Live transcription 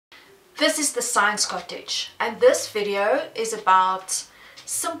This is the Science Cottage, and this video is about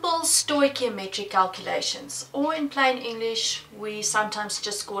simple stoichiometry calculations, or in plain English we sometimes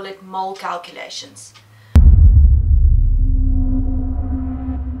just call it mole calculations.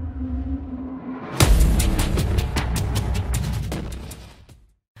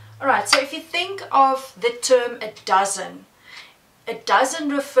 Alright, so if you think of the term a dozen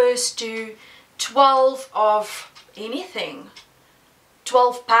refers to 12 of anything.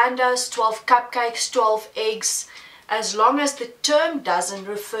 12 pandas, 12 cupcakes, 12 eggs, as long as the term dozen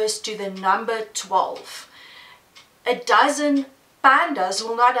refers to the number 12. A dozen pandas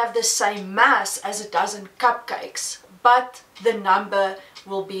will not have the same mass as a dozen cupcakes, but the number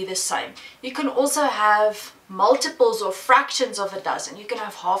will be the same. You can also have multiples or fractions of a dozen. You can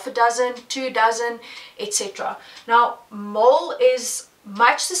have half a dozen, 2 dozen, etc. Now, mole is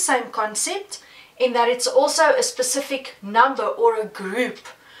much the same concept, in that it's also a specific number or a group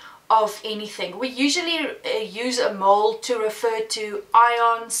of anything. We usually use a mole to refer to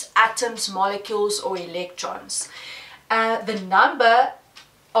ions, atoms, molecules, or electrons. The number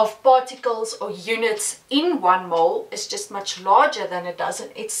of particles or units in one mole is just much larger than a dozen.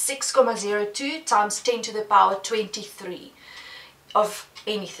 It's 6,02 times 10 to the power 23 of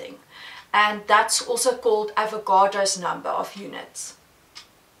anything. And that's also called Avogadro's number of units.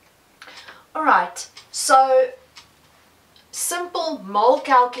 Alright, so simple mole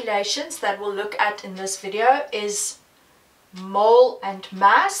calculations that we'll look at in this video is mole and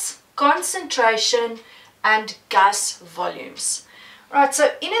mass, concentration, and gas volumes. Right,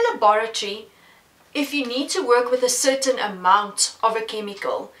 so in a laboratory, if you need to work with a certain amount of a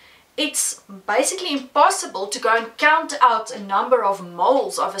chemical, it's basically impossible to go and count out a number of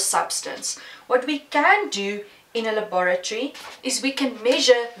moles of a substance. What we can do in a laboratory is we can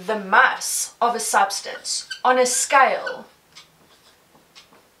measure the mass of a substance on a scale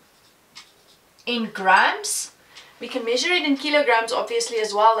in grams. We can measure it in kilograms obviously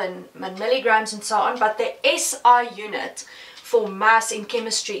as well, and milligrams and so on, but the SI unit for mass in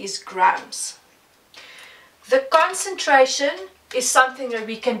chemistry is grams. The concentration is something that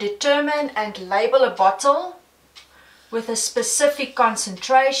we can determine and label a bottle with a specific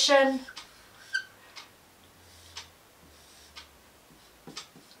concentration.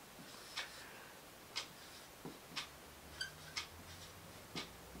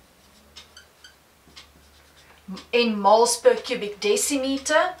 In moles per cubic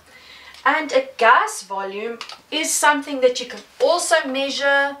decimeter. And a gas volume is something that you can also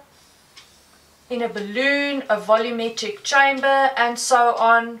measure in a balloon, a volumetric chamber, and so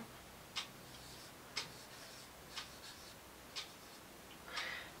on.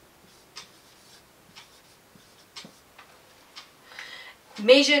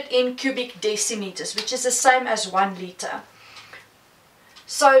 Measured in cubic decimeters, which is the same as 1 liter.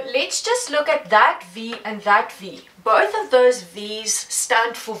 So let's just look at that V and that V. Both of those V's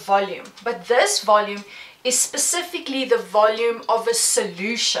stand for volume, but this volume is specifically the volume of a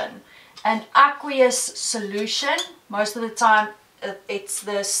solution. An aqueous solution, most of the time it's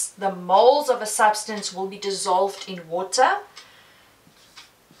the moles of a substance will be dissolved in water.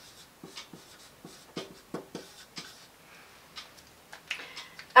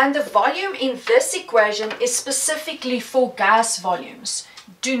 And the volume in this equation is specifically for gas volumes.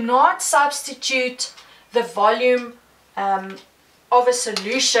 Do not substitute the volume of a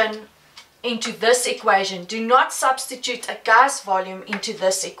solution into this equation. Do not substitute a gas volume into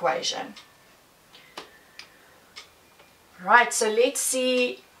this equation. Right, so let's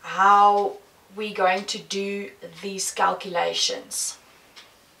see how we're going to do these calculations.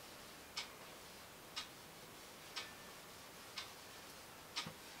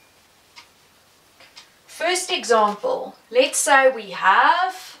 First example, let's say we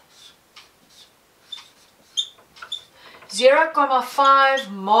have 0,5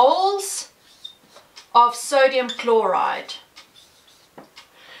 moles of sodium chloride.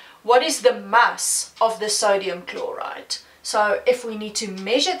 What is the mass of the sodium chloride? So if we need to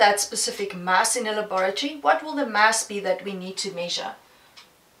measure that specific mass in a laboratory, what will the mass be that we need to measure?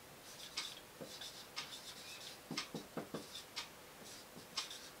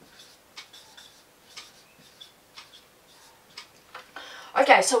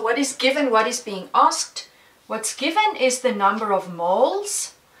 Okay, so what is given, what is being asked? What's given is the number of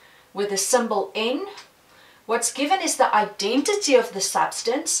moles with the symbol N. What's given is the identity of the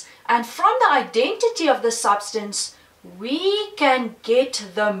substance, and from the identity of the substance we can get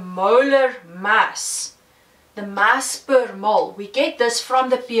the molar mass, the mass per mole. We get this from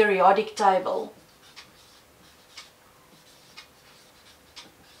the periodic table.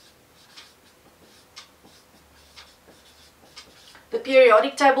 The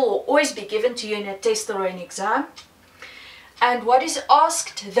periodic table will always be given to you in a test or an exam. And what is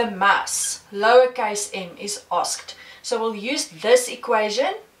asked? The mass, lowercase m, is asked. So we'll use this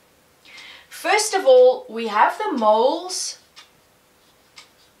equation. First of all, we have the moles.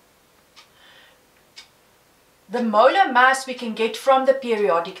 The molar mass we can get from the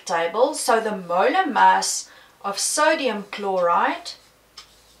periodic table. So the molar mass of sodium chloride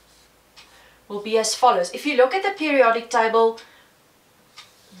will be as follows. If you look at the periodic table,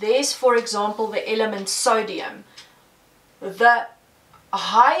 there's, for example, the element sodium. The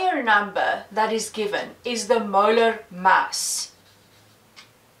higher number that is given is the molar mass.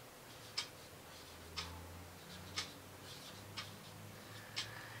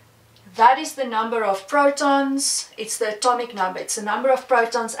 That is the number of protons, it's the atomic number, it's the number of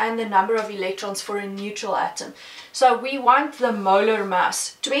protons and the number of electrons for a neutral atom. So we want the molar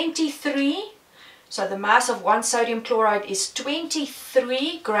mass, 23. So the mass of 1 sodium chloride is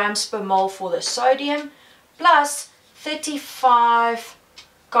 23 grams per mole for the sodium, plus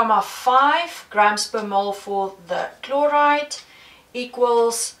 35,5 grams per mole for the chloride,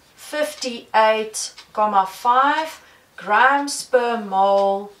 equals 58,5 grams per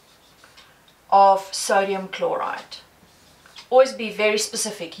mole of sodium chloride. Always be very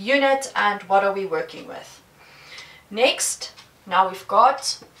specific unit and what are we working with. Next, now we've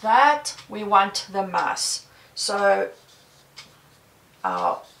got that, we want the mass. So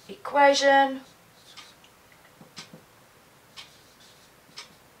our equation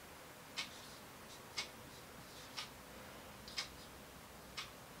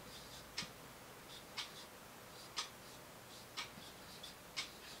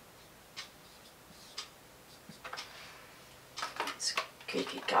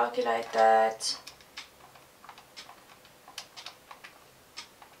quickly calculate that.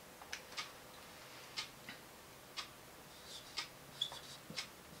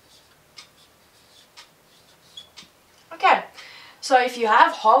 Okay, so if you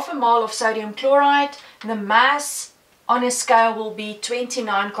have half a mole of sodium chloride, the mass on a scale will be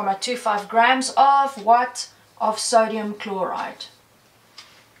 29,25 grams of what? Of sodium chloride.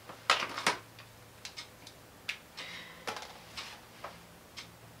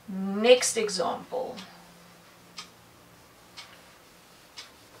 Next example.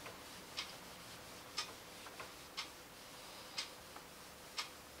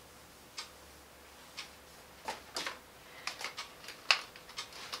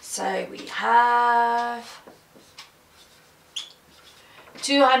 So we have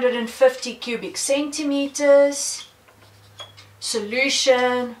 250 cubic centimeters,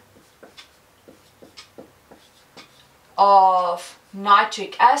 solution of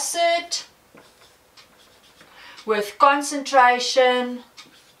nitric acid with concentration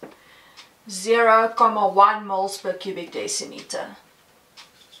 0,1 moles per cubic decimeter.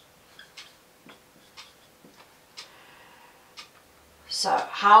 So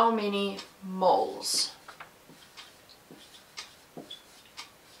how many moles?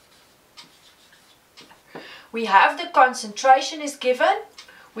 We have the concentration is given,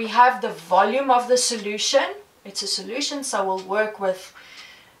 we have the volume of the solution. It's a solution, so we'll work with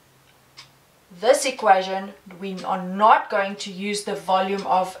this equation. We are not going to use the volume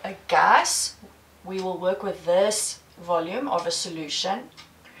of a gas. We will work with this volume of a solution.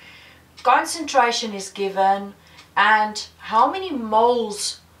 Concentration is given, and how many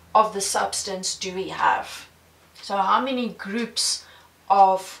moles of the substance do we have? So how many groups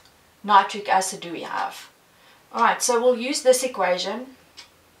of nitric acid do we have? Alright, so we'll use this equation.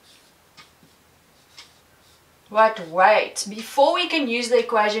 But wait, before we can use the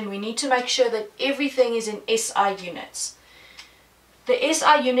equation, we need to make sure that everything is in SI units. The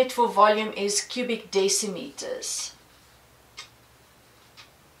SI unit for volume is cubic decimeters.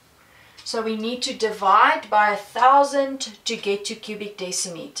 So we need to divide by 1,000 to get to cubic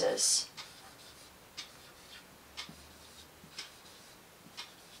decimeters.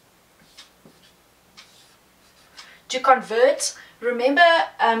 To convert, remember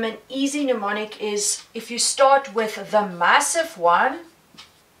an easy mnemonic is if you start with the massive one,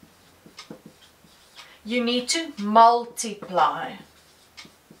 you need to multiply.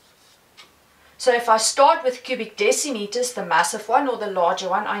 So if I start with cubic decimeters, the massive one or the larger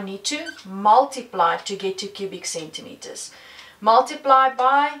one, I need to multiply to get to cubic centimeters. Multiply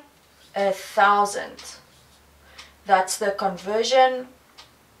by 1,000. That's the conversion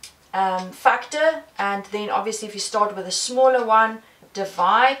factor, and then obviously if you start with a smaller one,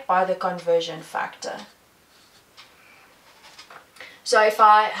 divide by the conversion factor. So if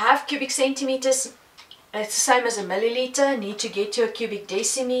I have cubic centimeters, it's the same as a milliliter, need to get to a cubic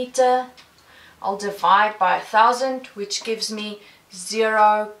decimeter. I'll divide by 1,000, which gives me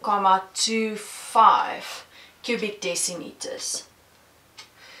 0.25 cubic decimeters.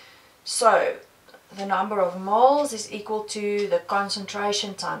 So the number of moles is equal to the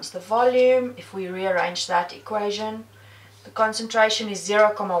concentration times the volume. If we rearrange that equation, the concentration is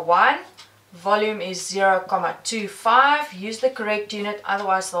 0.1, volume is 0.25. Use the correct unit,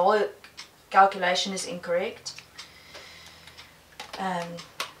 otherwise the whole calculation is incorrect.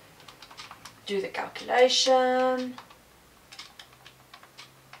 Do the calculation.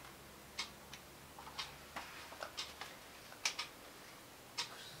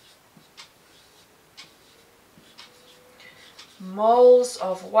 Moles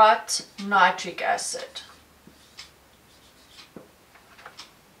of what? Nitric acid.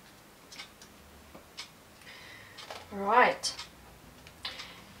 Right.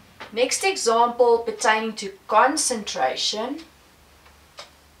 Next example pertaining to concentration.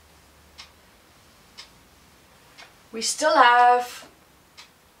 We still have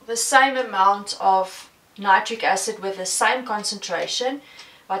the same amount of nitric acid with the same concentration,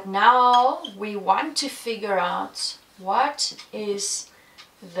 but now we want to figure out what is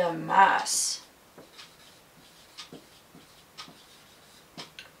the mass.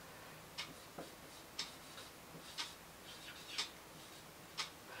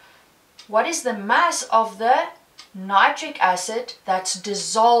 What is the mass of the nitric acid that's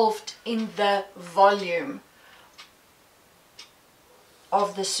dissolved in the volume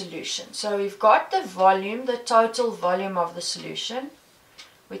of the solution? So we've got the volume, the total volume of the solution,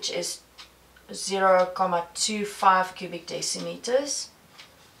 which is 0.25 cubic decimeters.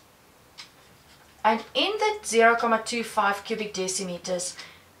 And in the 0.25 cubic decimeters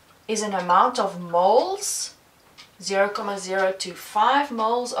is an amount of moles, 0.025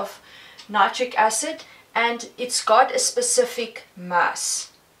 moles of nitric acid, and it's got a specific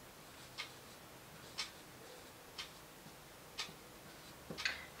mass.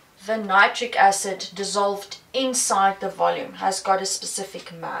 The nitric acid dissolved inside the volume has got a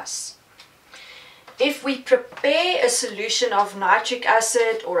specific mass. If we prepare a solution of nitric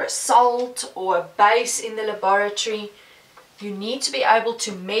acid or a salt or a base in the laboratory, you need to be able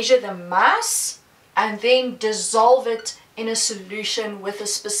to measure the mass and then dissolve it in a solution with a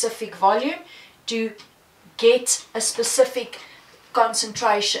specific volume to get a specific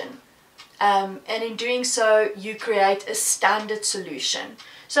concentration. And in doing so, you create a standard solution.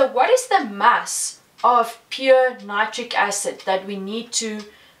 So what is the mass of pure nitric acid that we need to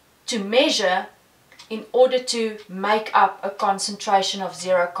measure in order to make up a concentration of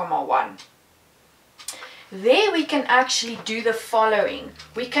 0.1? There we can actually do the following.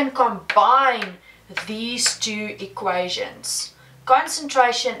 We can combine these two equations,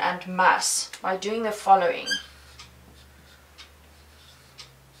 concentration and mass, by doing the following.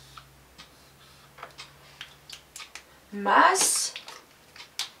 Mass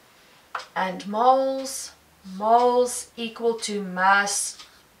and moles, moles equal to mass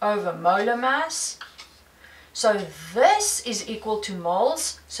over molar mass. So this is equal to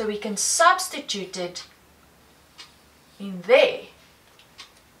moles, so we can substitute it in there.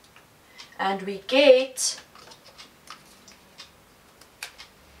 And we get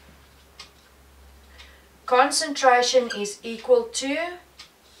concentration is equal to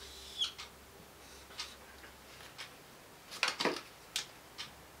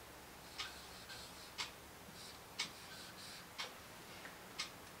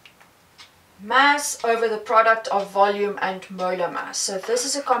mass over the product of volume and molar mass. So this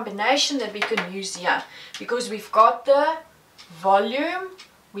is a combination that we can use here because we've got the volume,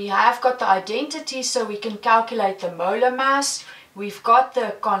 we have got the identity, so we can calculate the molar mass, we've got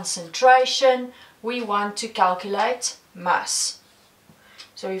the concentration, we want to calculate mass.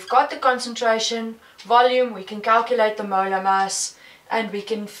 So we've got the concentration, volume, we can calculate the molar mass, and we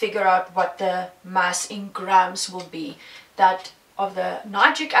can figure out what the mass in grams will be, that of the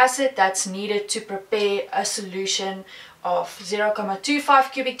nitric acid that's needed to prepare a solution of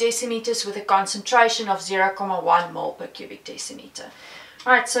 0.25 cubic decimeters with a concentration of 0.1 mole per cubic decimeter.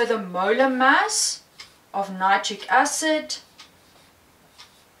 Right, so the molar mass of nitric acid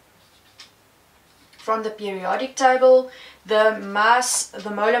from the periodic table, the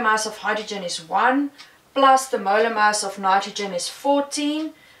molar mass of hydrogen is 1, plus the molar mass of nitrogen is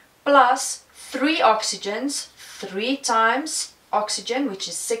 14, plus 3 oxygens, 3 times oxygen, which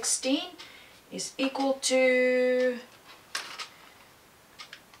is 16, is equal to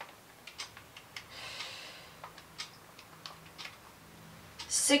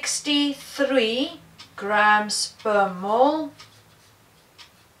 63 grams per mole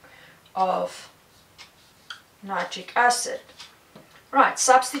of nitric acid. Right,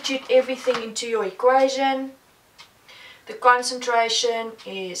 substitute everything into your equation. The concentration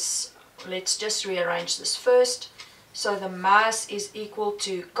is, let's just rearrange this first. So the mass is equal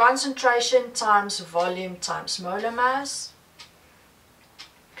to concentration times volume times molar mass.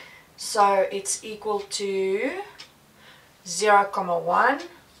 So it's equal to 0,1.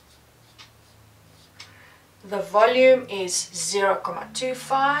 The volume is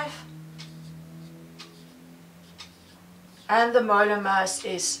 0,25. And the molar mass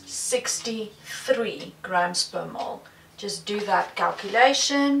is 63 grams per mole. Just do that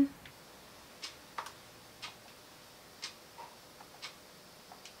calculation.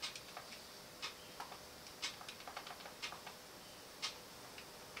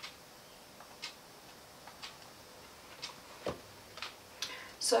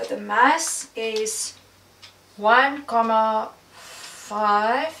 So the mass is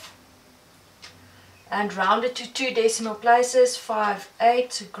 1,5 and rounded to 2 decimal places,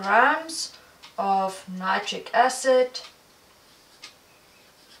 58 grams of nitric acid.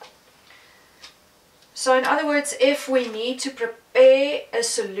 So in other words, if we need to prepare a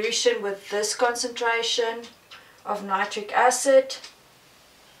solution with this concentration of nitric acid,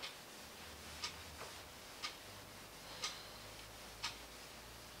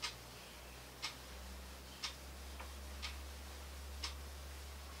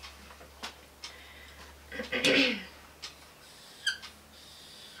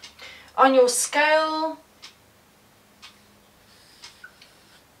 on your scale,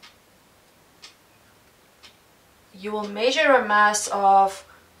 you will measure a mass of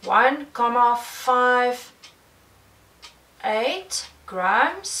 1,58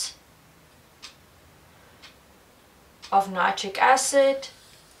 grams of nitric acid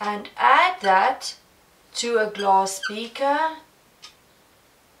and add that to a glass beaker.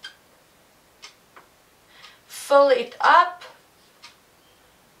 Fill it up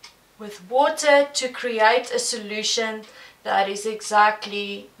with water to create a solution that is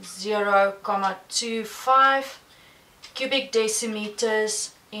exactly 0,25 cubic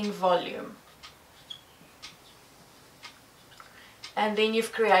decimeters in volume. And then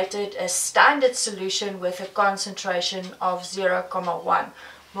you've created a standard solution with a concentration of 0,1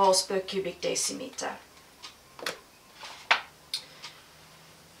 moles per cubic decimeter.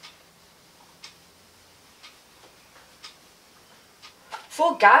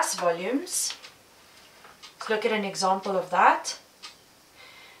 For gas volumes, let's look at an example of that.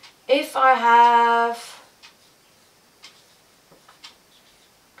 If I have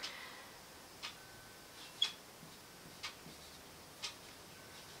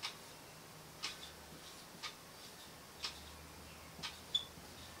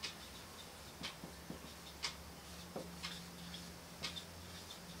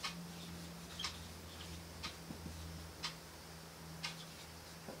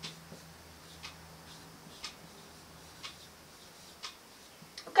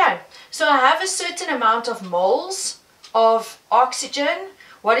so I have a certain amount of moles of oxygen.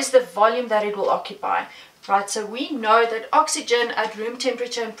 What is the volume that it will occupy? Right, so we know that oxygen at room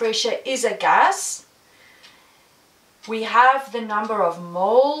temperature and pressure is a gas. We have the number of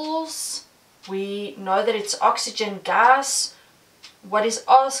moles. We know that it's oxygen gas. What is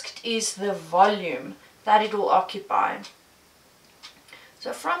asked is the volume that it will occupy.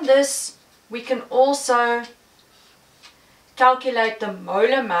 So from this, we can also calculate the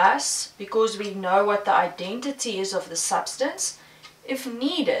molar mass because we know what the identity is of the substance if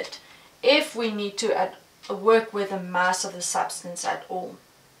needed, if we need to work with the mass of the substance at all.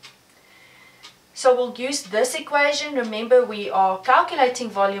 So we'll use this equation. Remember, we are calculating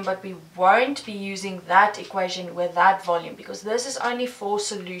volume, but we won't be using that equation with that volume because this is only for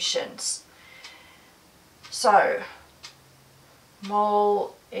solutions. So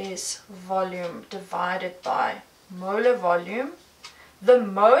mole is volume divided by molar volume. The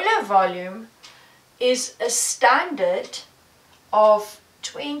molar volume is a standard of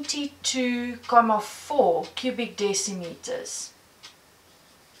 22,4 cubic decimeters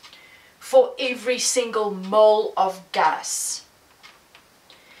for every single mole of gas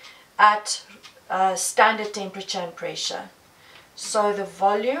at standard temperature and pressure. So the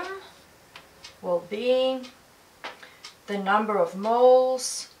volume will be the number of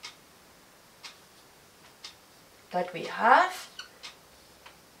moles that we have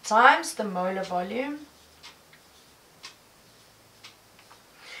times the molar volume.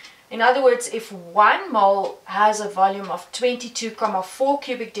 In other words, if 1 mole has a volume of 22,4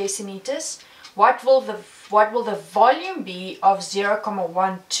 cubic decimeters, what will the volume be of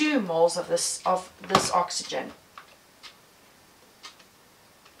 0,12 moles of this oxygen?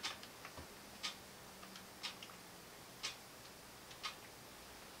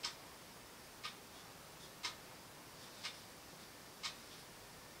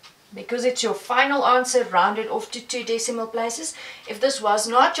 Because it's your final answer, round it off to 2 decimal places. If this was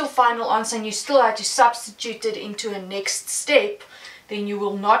not your final answer and you still had to substitute it into a next step, then you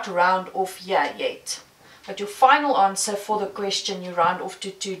will not round off here yet. But your final answer for the question, you round off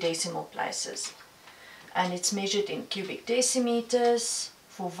to 2 decimal places. And it's measured in cubic decimeters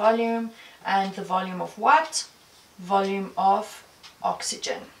for volume. And the volume of what? Volume of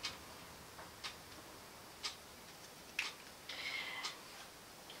oxygen.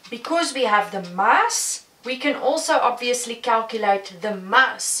 Because we have the mass, we can also obviously calculate the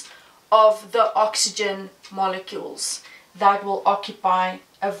mass of the oxygen molecules that will occupy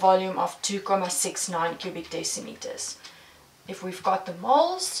a volume of 2,69 cubic decimeters. If we've got the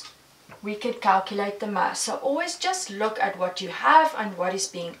moles, we can calculate the mass. So always just look at what you have and what is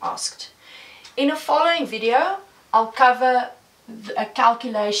being asked. In a following video, I'll cover a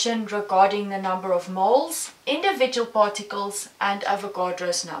calculation regarding the number of moles, individual particles, and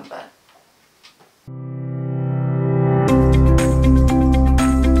Avogadro's number.